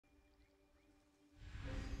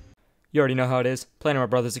You already know how it is. Playing on my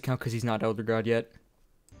brother's account because he's not Elder God yet.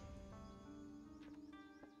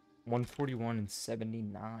 141 and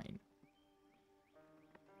 79.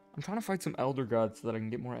 I'm trying to fight some Elder Gods so that I can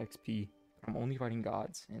get more XP. I'm only fighting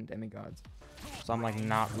gods and demigods. So I'm like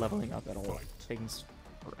not leveling up at all. It's taking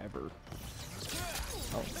forever.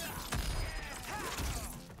 Oh.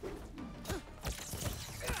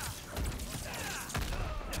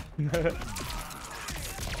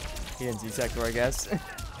 He didn't see Sektor, I guess.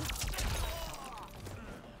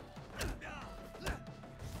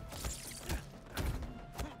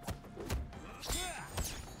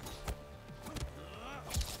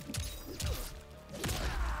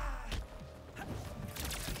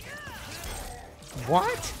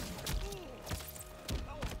 What?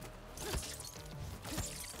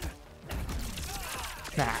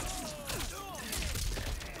 Nah.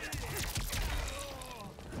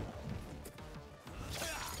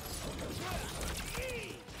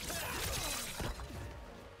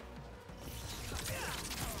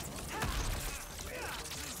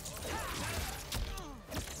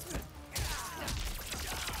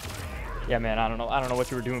 Yeah, man, I don't know what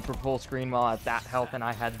you were doing for full screen while at that health and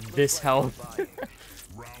I had this health.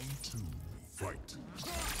 Round 2, fight.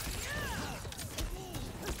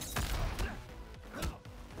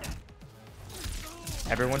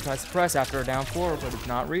 Everyone tries to press after a down 4, but it's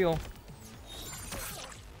not real.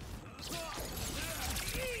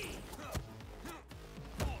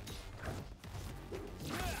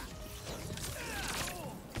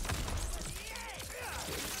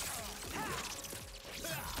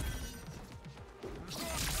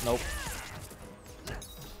 Nope.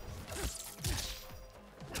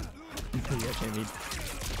 Yeah, Jimmy.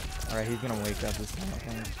 Alright, he's gonna wake up this time, I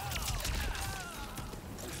think.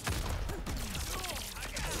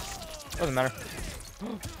 Doesn't matter.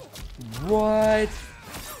 What?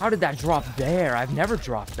 How did that drop there? I've never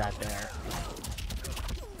dropped that there.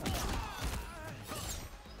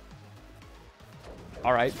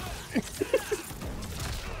 Alright. This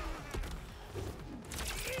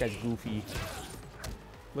guy's goofy.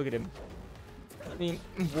 Look at him. I mean,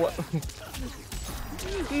 what?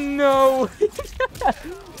 No!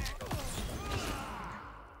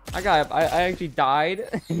 I actually died.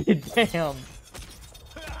 Damn.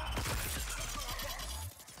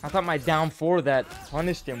 I thought my down 4 that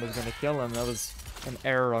punished him was gonna kill him. That was an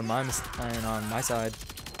error on my side.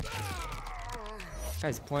 This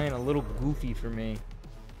guy's playing a little goofy for me.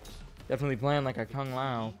 Definitely playing like a Kung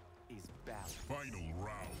Lao. Final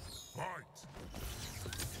round, fight.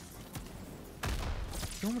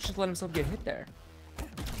 He almost just let himself get hit there.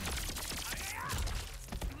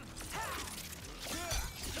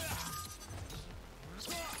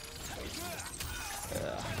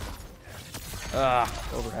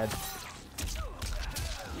 Overhead.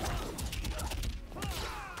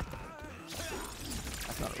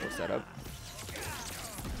 That's not a real setup.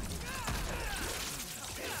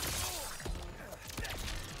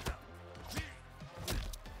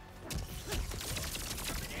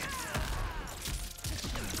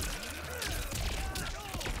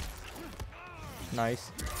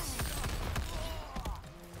 Nice.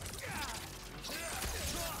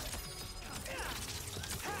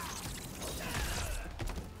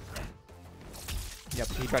 Yep,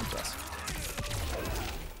 he tried to press.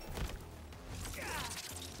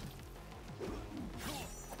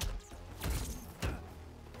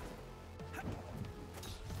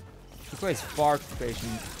 He plays far too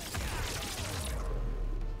patient.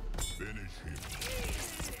 Finish him.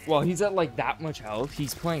 Well, he's at like that much health.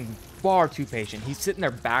 He's playing far too patient. He's sitting there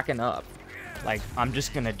backing up. Like, I'm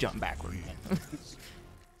just gonna jump backward.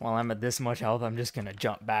 While I'm at this much health, I'm just gonna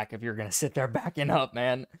jump back if you're gonna sit there backing up,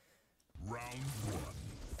 man. Round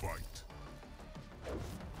 1, fight.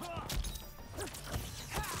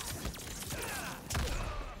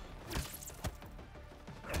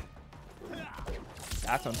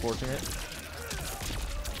 That's unfortunate.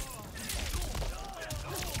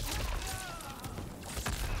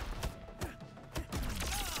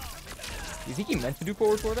 You think he meant to do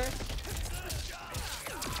forward 4 there?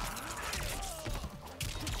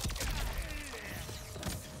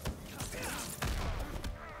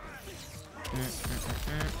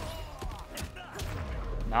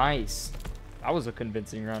 Nice. That was a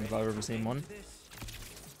convincing round if I've ever seen one.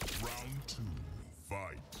 Round 2,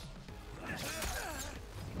 fight.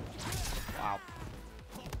 Wow.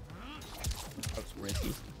 That was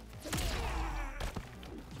risky.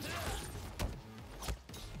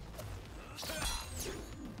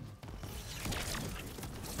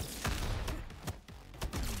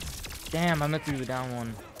 Damn, I meant to do the down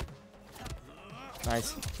 1.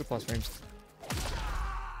 Nice. Good plus frames.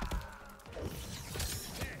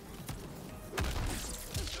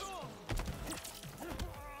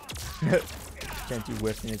 Can't you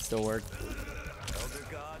whiff and it still worked? Elder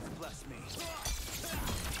gods bless me.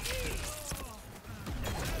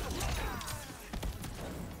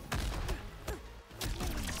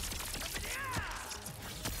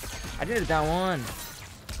 I did it down one.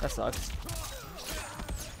 That sucks.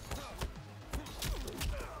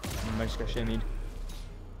 I just got shimmied.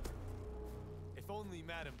 If only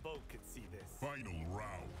Madam Boat could see this. Final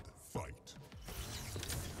round. Fight.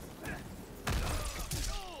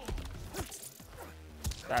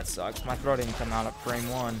 That sucks. My throw didn't come out at frame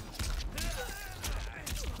 1.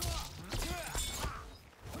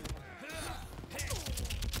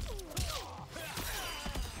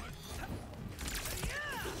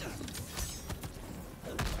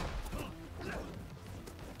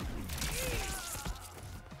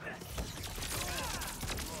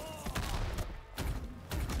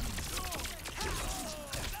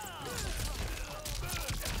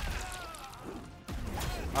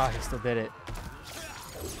 Oh, he still did it.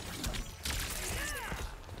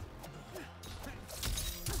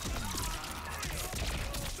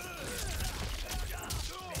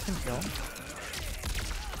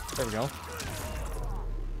 There we go.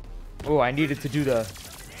 Oh, I needed to do the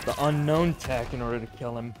unknown tech in order to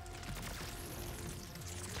kill him.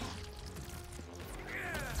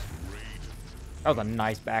 That was a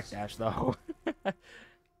nice backdash, though.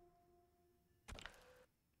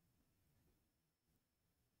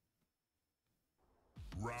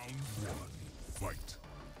 Round 1. Fight.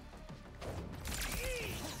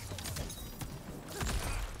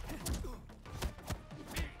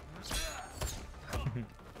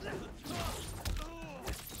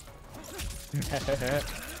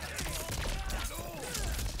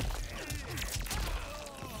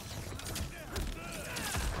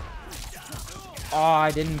 Oh,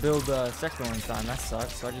 I didn't build the Sektor in time. That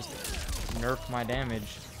sucks. So I just nerfed my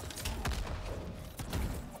damage.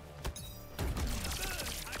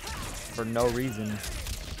 For no reason.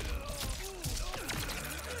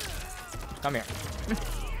 Come here.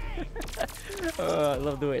 I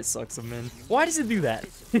love the way it sucks him in. Why does it do that?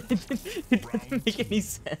 It doesn't make any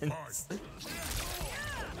sense.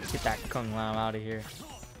 Get that Kung Lao out of here.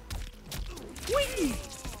 Whee!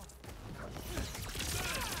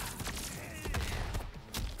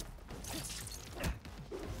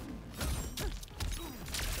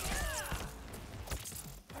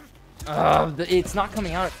 It's not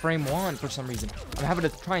coming out at frame 1 for some reason. I'm having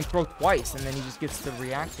to try and throw twice, and then he just gets to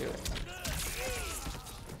react to it.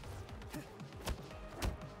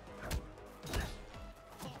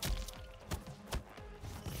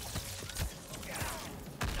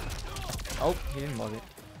 Oh, he didn't love it.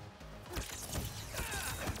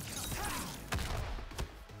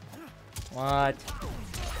 What?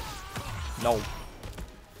 No.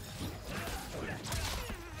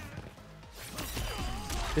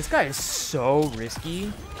 This guy is so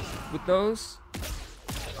risky with those.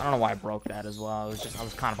 I don't know why I broke that as well. I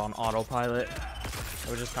was kind of on autopilot. I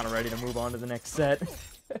was just kind of ready to move on to the next set.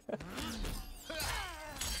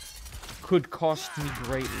 Could cost me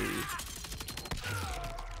greatly.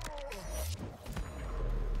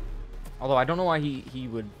 Although I don't know why he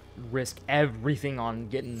would risk everything on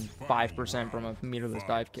getting 5% from a meterless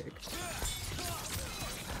dive kick. That's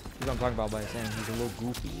what I'm talking about by saying he's a little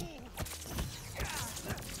goofy.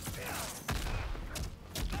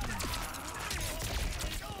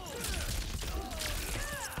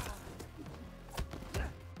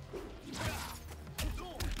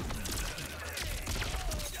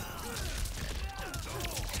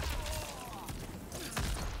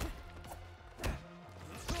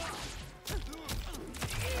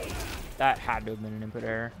 That had to have been an input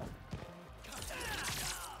error.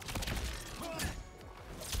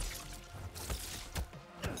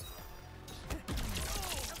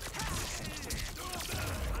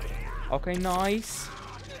 Okay, nice.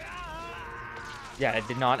 Yeah, it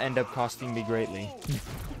did not end up costing me greatly.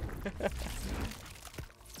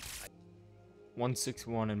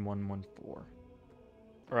 161 and 114.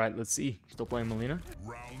 Alright, let's see. Still playing Melina?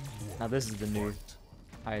 Now this is the new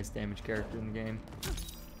highest damage character in the game.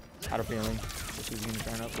 Had a feeling this is gonna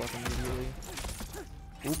turn up like immediately.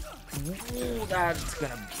 Oop. Ooh, that's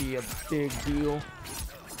gonna be a big deal.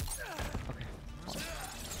 Okay.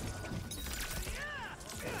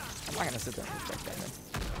 I'm not gonna sit there and respect that,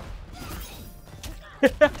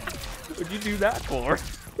 man. What'd you do that for?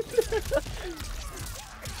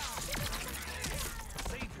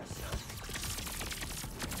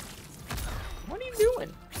 What are you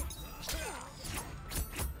doing?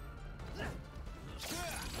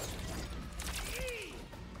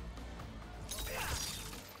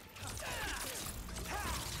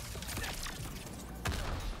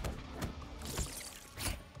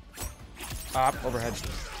 Overhead.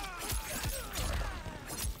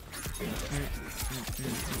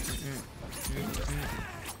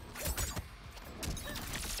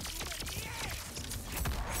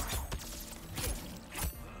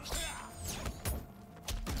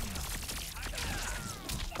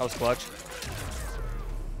 That was clutch.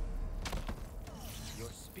 Your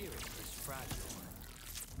spirit is fragile.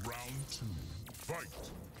 Round 2,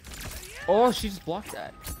 fight. Oh, she just blocked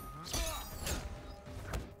that.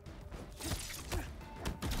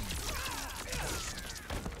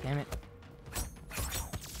 Damn it.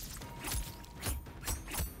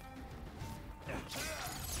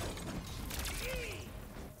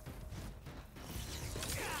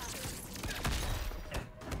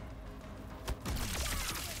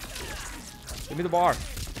 Give me the bar.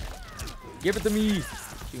 Give it to me.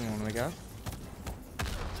 You want to wake up?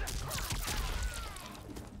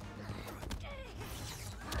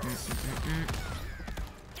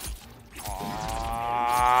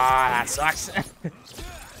 Ah, that sucks.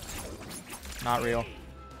 Not real.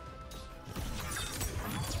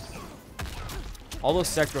 All those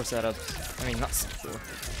Sektor setups, I mean, not Sektor.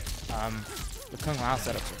 The Kung Lao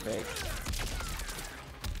setups are fake.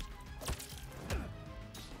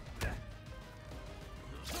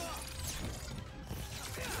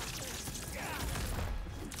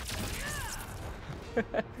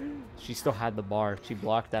 She still had the bar. She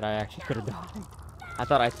blocked that. I actually could have died. I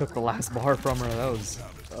thought I took the last bar from her. That was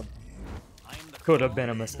could have been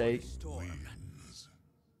a mistake.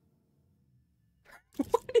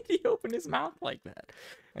 Why did he open his mouth like that?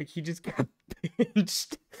 Like he just got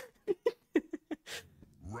pinched.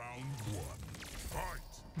 Round 1, fight.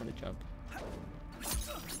 I'm gonna jump.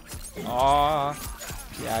 Aw.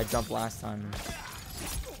 Yeah, I jumped last time.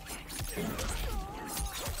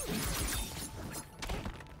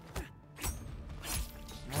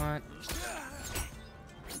 What?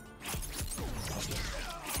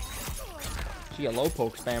 She a low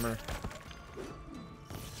poke spammer.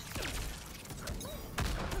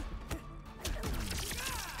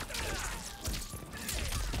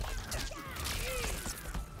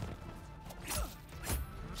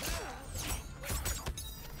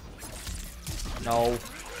 No.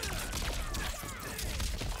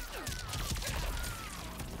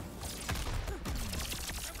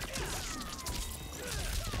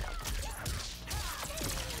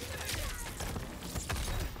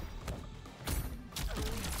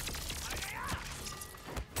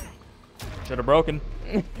 Should have broken.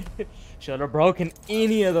 Should have broken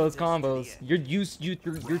any of those combos.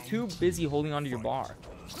 You're too busy holding onto your bar.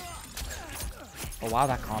 Oh wow,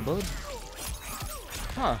 that comboed?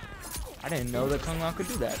 Huh. I didn't know that Kung Lao could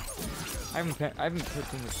do that. I haven't put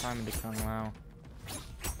too much time into Kung Lao.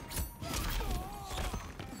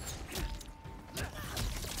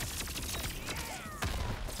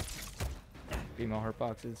 Female hurt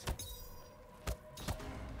boxes.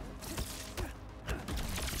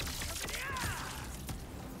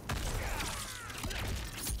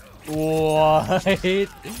 What?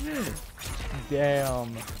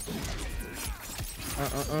 Damn.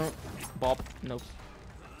 Bop. Nope.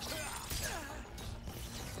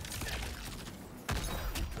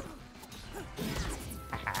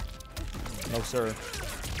 No, sir.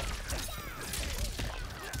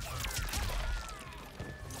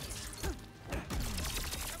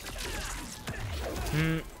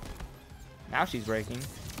 Now she's breaking.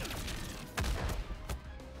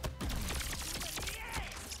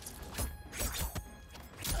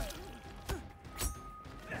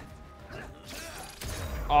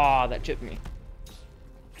 Aw, that chipped me.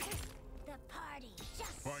 The party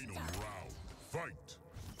just Final round, fight.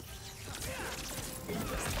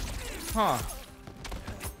 Huh.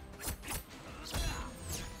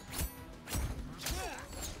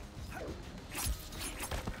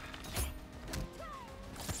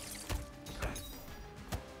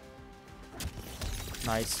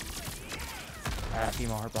 Nice.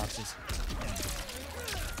 Female heart boxes.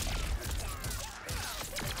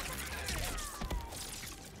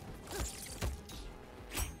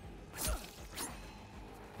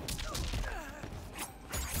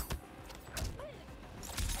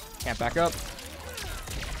 Can't back up.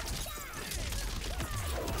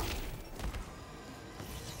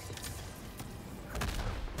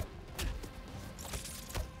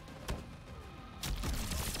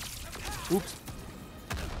 Oops.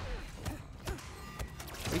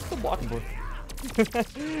 What are you still blocking for?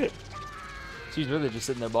 She's really just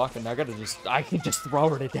sitting there blocking. I can just throw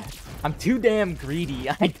her to death. I'm too damn greedy.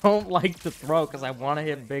 I don't like to throw because I want to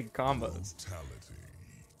hit big combos.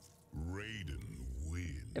 Raiden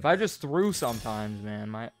wins. If I just threw sometimes,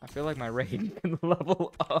 man, I feel like my Raiden can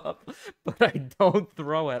level up, but I don't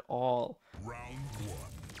throw at all. Round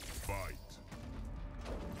one. Fight.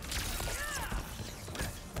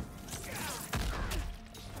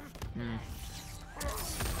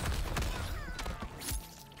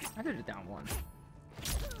 I did it down one.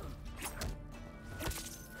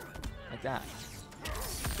 Like that.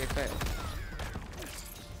 Big fail.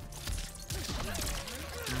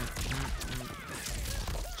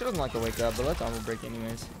 She doesn't like to wake up, but let's armor break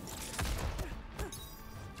anyways.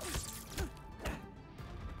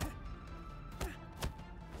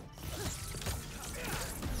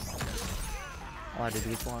 All I did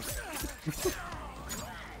was block.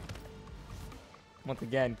 Once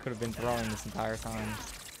again, could have been throwing this entire time.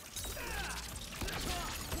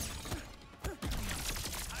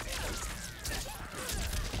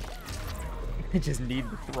 I just need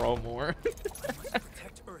to throw more.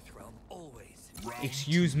 Protect Earthrealm always.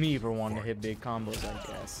 Excuse me for wanting to hit big combos, I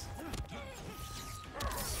guess.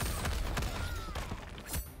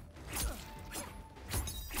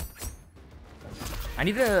 I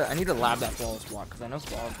need to lab that flawless block because I know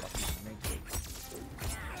flawless block can make it.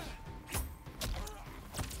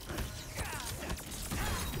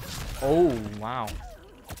 Oh wow.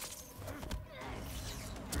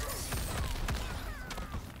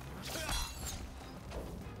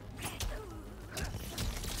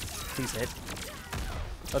 Please hit.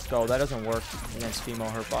 Let's go. That doesn't work against female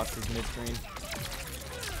hurt boxes mid-screen.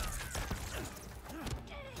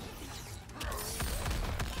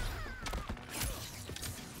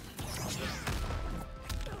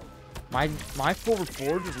 My forward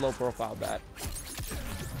forge is low profile bat.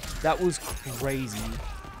 That was crazy.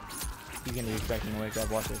 He's gonna be expecting to wake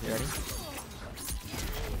up. Watch this. You ready?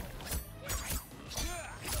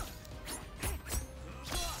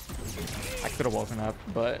 I could have woken up,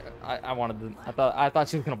 but I wanted to. I thought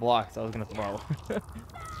she was gonna block, so I was gonna throw.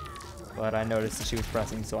 But I noticed that she was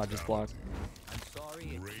pressing, so I just blocked. I'm sorry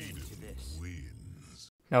it came to this.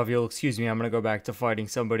 Wins. Now, if you'll excuse me, I'm gonna go back to fighting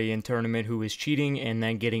somebody in tournament who is cheating and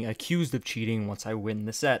then getting accused of cheating once I win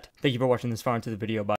the set. Thank you for watching this far into the video. Bye.